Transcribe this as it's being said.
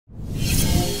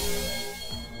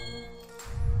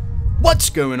What's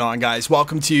going on, guys?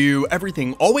 Welcome to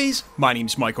Everything Always. My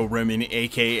name's Michael Roman,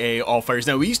 aka Allfires.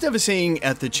 Now, we used to have a saying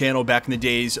at the channel back in the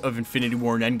days of Infinity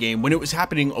War and Endgame when it was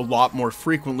happening a lot more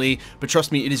frequently, but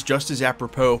trust me, it is just as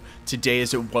apropos today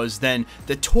as it was then,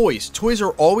 that toys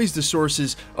are always the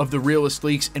sources of the realest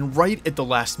leaks, and right at the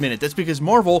last minute. That's because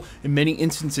Marvel, in many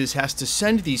instances, has to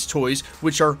send these toys,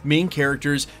 which are main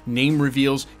characters, name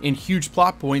reveals, and huge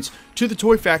plot points, to the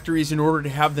toy factories in order to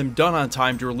have them done on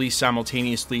time to release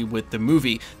simultaneously with the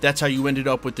movie. That's how you ended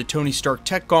up with the Tony Stark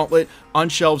tech gauntlet on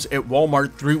shelves at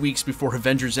Walmart 3 weeks before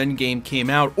Avengers Endgame came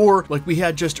out, or like we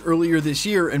had just earlier this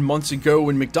year and months ago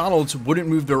when McDonald's wouldn't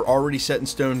move their already set in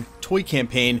stone toy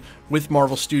campaign with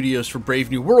Marvel Studios for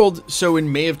Brave New World. So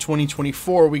in May of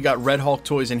 2024, we got Red Hulk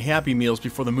toys and Happy Meals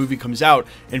before the movie comes out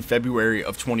in February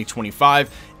of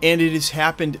 2025. And it has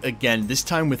happened again, this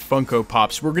time with Funko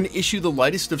Pops. We're going to issue the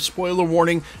lightest of spoiler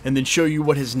warning and then show you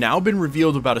what has now been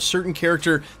revealed about a certain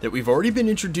character that we've already been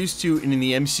introduced to in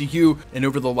the MCU and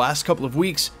over the last couple of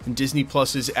weeks in Disney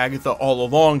Plus's Agatha All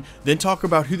Along, then talk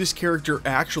about who this character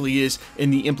actually is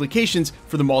and the implications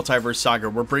for the Multiverse Saga.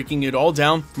 We're breaking it all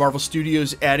down. Marvel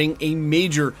Studios adding a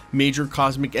major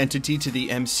cosmic entity to the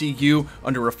MCU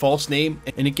under a false name,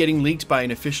 and it getting leaked by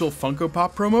an official Funko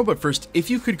Pop promo. But first,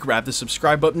 if you could grab the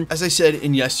subscribe button. As I said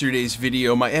in yesterday's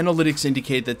video, my analytics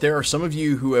indicate that there are some of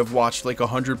you who have watched like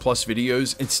 100+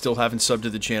 videos and still haven't subbed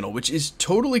to the channel, which is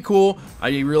totally cool. I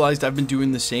realized I've been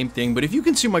doing the same thing, but if you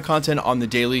consume my content on the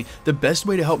daily, the best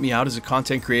way to help me out as a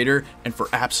content creator and for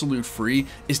absolute free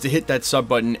is to hit that sub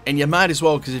button. And you might as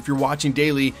well, because if you're watching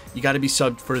daily, you got to be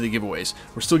subbed for the giveaways.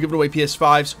 We're still giving away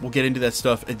PS5s. We'll get into that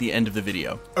stuff at the end of the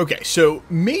video. Okay, so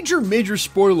major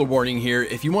spoiler warning here.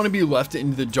 If you want to be left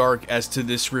in the dark as to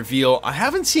this reveal, I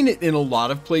haven't seen it in a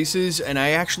lot of places, and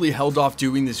I actually held off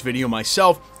doing this video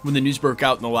myself when the news broke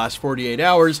out in the last 48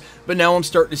 hours, but now I'm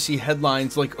starting to see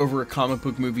headlines like over at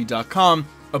comicbookmovie.com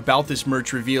about this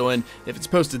merch reveal, and if it's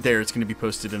posted there, it's going to be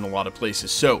posted in a lot of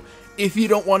places. So if you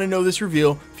don't want to know this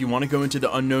reveal, if you want to go into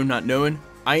the unknown not knowing,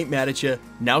 I ain't mad at you.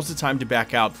 Now's the time to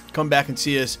back out. Come back and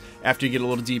see us after you get a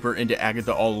little deeper into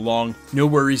Agatha All Along. No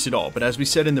worries at all. But as we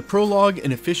said in the prologue,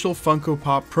 an official Funko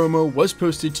Pop promo was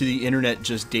posted to the internet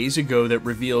just days ago that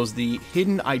reveals the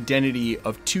hidden identity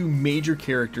of two major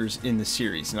characters in the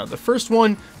series. Now, the first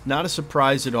one, not a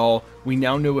surprise at all. We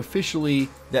now know officially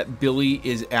that Billy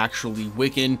is actually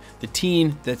Wiccan. The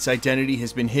teen that's identity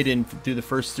has been hidden through the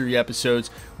first 3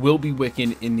 episodes will be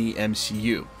Wiccan in the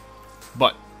MCU.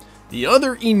 But the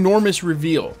other enormous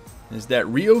reveal is that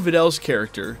Rio Vidal's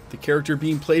character, the character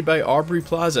being played by Aubrey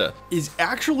Plaza, is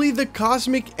actually the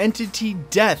cosmic entity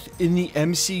Death in the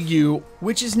MCU,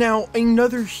 which is now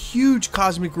another huge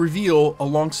cosmic reveal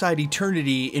alongside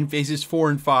Eternity in phases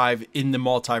 4 and 5 in the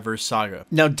Multiverse Saga.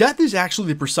 Now, Death is actually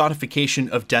the personification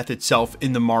of death itself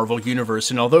in the Marvel Universe,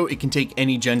 and although it can take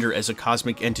any gender as a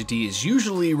cosmic entity, is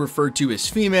usually referred to as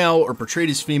female or portrayed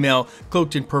as female,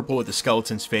 cloaked in purple with a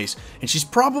skeleton's face, and she's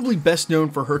probably best known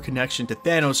for her connection to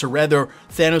Thanos, or rather,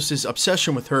 Thanos'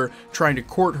 obsession with her, trying to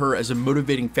court her as a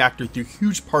motivating factor through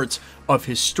huge parts of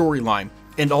his storyline.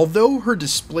 And although her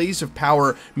displays of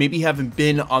power maybe haven't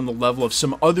been on the level of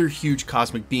some other huge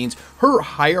cosmic beings, her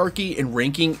hierarchy and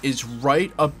ranking is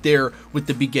right up there with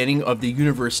the beginning of the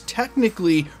universe.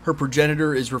 Technically, her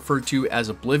progenitor is referred to as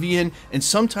Oblivion, and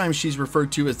sometimes she's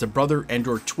referred to as the brother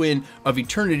and/or twin of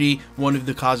Eternity, one of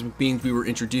the cosmic beings we were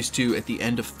introduced to at the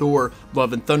end of Thor: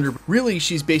 Love and Thunder. Really,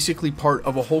 she's basically part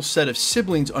of a whole set of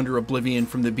siblings under Oblivion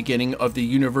from the beginning of the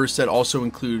universe that also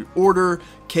include Order,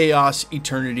 Chaos,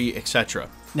 Eternity, etc.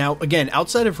 Now, again,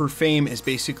 outside of her fame as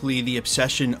basically the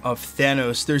obsession of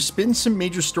Thanos, there's been some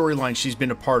major storylines she's been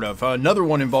a part of. Another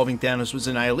one involving Thanos was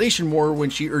Annihilation War, when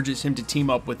she urges him to team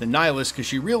up with Annihilus because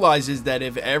she realizes that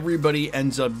if everybody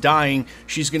ends up dying,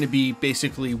 she's going to be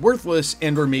basically worthless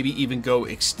and or maybe even go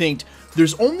extinct.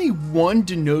 There's only one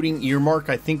denoting earmark,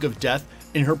 I think, of Death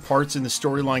in her parts in the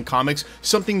storyline comics,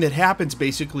 something that happens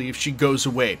basically if she goes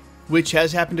away, which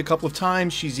has happened a couple of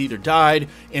times. She's either died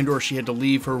and or she had to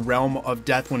leave her realm of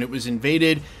death when it was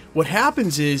invaded. What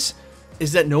happens is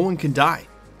that no one can die.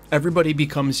 Everybody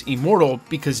becomes immortal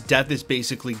because death is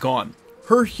basically gone.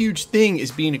 Her huge thing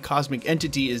is being a cosmic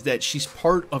entity is that she's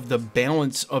part of the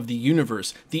balance of the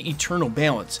universe, the eternal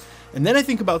balance. And then I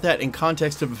think about that in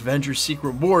context of Avengers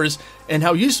Secret Wars and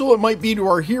how useful it might be to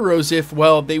our heroes if,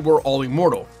 well, they were all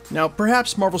immortal. Now,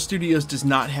 perhaps Marvel Studios does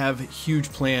not have huge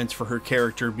plans for her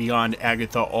character beyond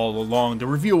Agatha All Along. The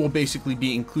reveal will basically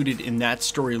be included in that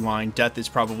storyline. Death is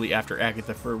probably after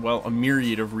Agatha for, well, a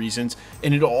myriad of reasons,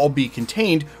 and it'll all be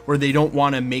contained where they don't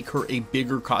want to make her a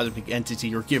bigger cosmic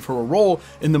entity or give her a role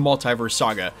in the Multiverse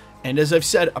Saga. And as I've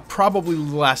said, probably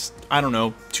the last, I don't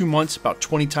know, 2 months, about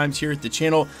 20 times here at the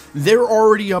channel, they're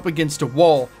already up against a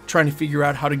wall trying to figure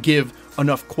out how to give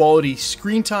enough quality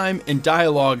screen time and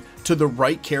dialogue to the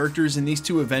right characters in these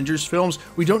two Avengers films.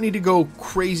 We don't need to go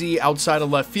crazy outside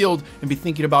of left field and be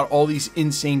thinking about all these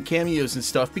insane cameos and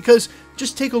stuff, because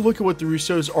just take a look at what the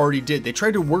Russos already did. They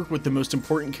tried to work with the most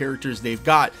important characters they've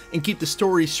got and keep the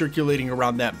story circulating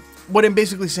around them. What I'm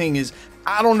basically saying is,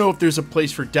 I don't know if there's a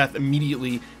place for Death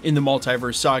immediately in the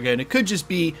Multiverse Saga, and it could just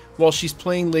be, while she's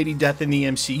playing Lady Death in the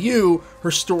MCU,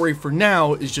 her story for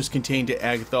now is just contained to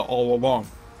Agatha all along.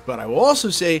 But I will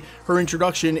also say her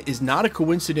introduction is not a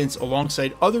coincidence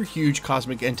alongside other huge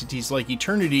cosmic entities like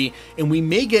Eternity, and we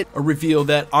may get a reveal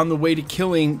that on the way to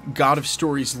killing God of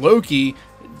Stories Loki,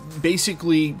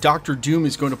 basically Doctor Doom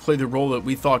is going to play the role that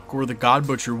we thought Gore the God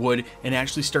Butcher would, and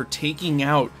actually start taking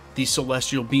out these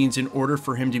celestial beings in order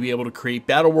for him to be able to create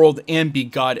Battleworld and be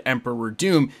God Emperor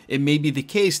Doom. It may be the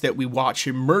case that we watch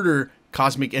him murder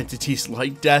cosmic entities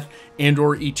like Death and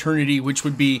or Eternity, which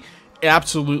would be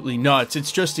absolutely nuts.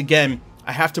 It's just, again,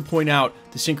 I have to point out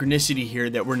the synchronicity here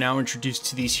that we're now introduced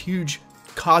to these huge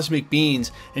cosmic beings,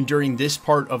 and during this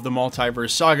part of the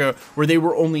Multiverse Saga, where they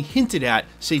were only hinted at,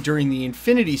 say during the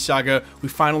Infinity Saga, we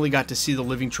finally got to see the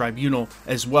Living Tribunal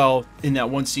as well in that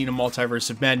one scene of Multiverse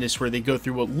of Madness where they go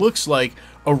through what looks like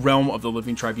a realm of the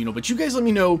Living Tribunal. But you guys let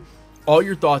me know all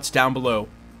your thoughts down below.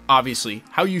 Obviously,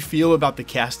 how you feel about the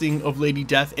casting of Lady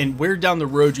Death and where down the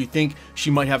road you think she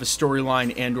might have a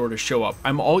storyline and or to show up.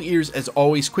 I'm all ears as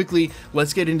always. Quickly,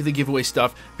 let's get into the giveaway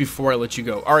stuff before I let you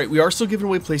go. Alright, we are still giving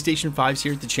away PlayStation 5s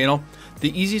here at the channel.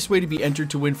 The easiest way to be entered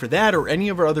to win for that or any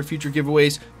of our other future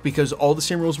giveaways, because all the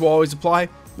same rules will always apply,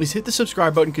 is hit the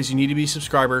subscribe button because you need to be a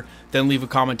subscriber, then leave a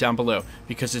comment down below.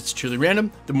 Because it's truly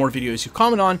random, the more videos you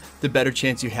comment on, the better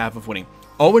chance you have of winning.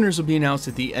 All winners will be announced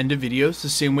at the end of videos, the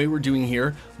same way we're doing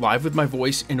here, live with my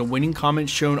voice and a winning comment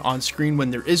shown on screen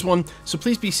when there is one. So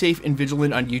please be safe and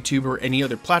vigilant on YouTube or any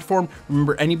other platform.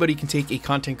 Remember, anybody can take a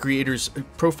content creator's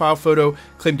profile photo,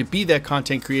 claim to be that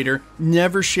content creator.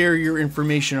 Never share your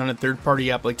information on a third-party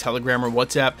app like Telegram or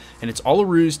WhatsApp, and it's all a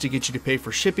ruse to get you to pay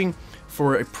for shipping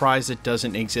for a prize that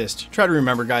doesn't exist. Try to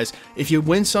remember, guys, if you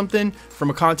win something from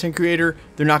a content creator,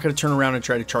 they're not going to turn around and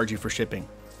try to charge you for shipping.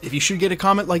 If you should get a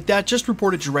comment like that, just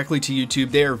report it directly to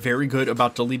YouTube. They are very good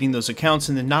about deleting those accounts,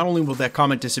 and then not only will that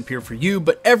comment disappear for you,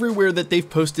 but everywhere that they've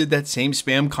posted that same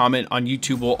spam comment on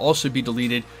YouTube will also be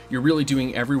deleted. You're really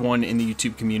doing everyone in the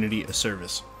YouTube community a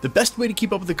service. The best way to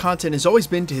keep up with the content has always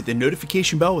been to hit the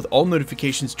notification bell with all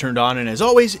notifications turned on, and as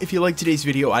always, if you liked today's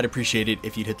video, I'd appreciate it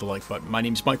if you'd hit the like button. My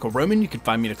name's Michael Roman. You can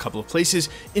find me in a couple of places,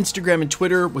 Instagram and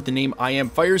Twitter with the name I Am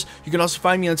Fires. You can also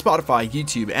find me on Spotify,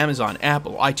 YouTube, Amazon,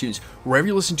 Apple, iTunes, wherever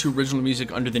you listen to original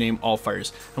music under the name All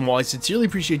Fires. And while I sincerely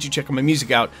appreciate you checking my music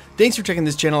out, thanks for checking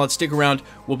this channel out. Stick around.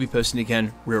 We'll be posting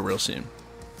again real soon.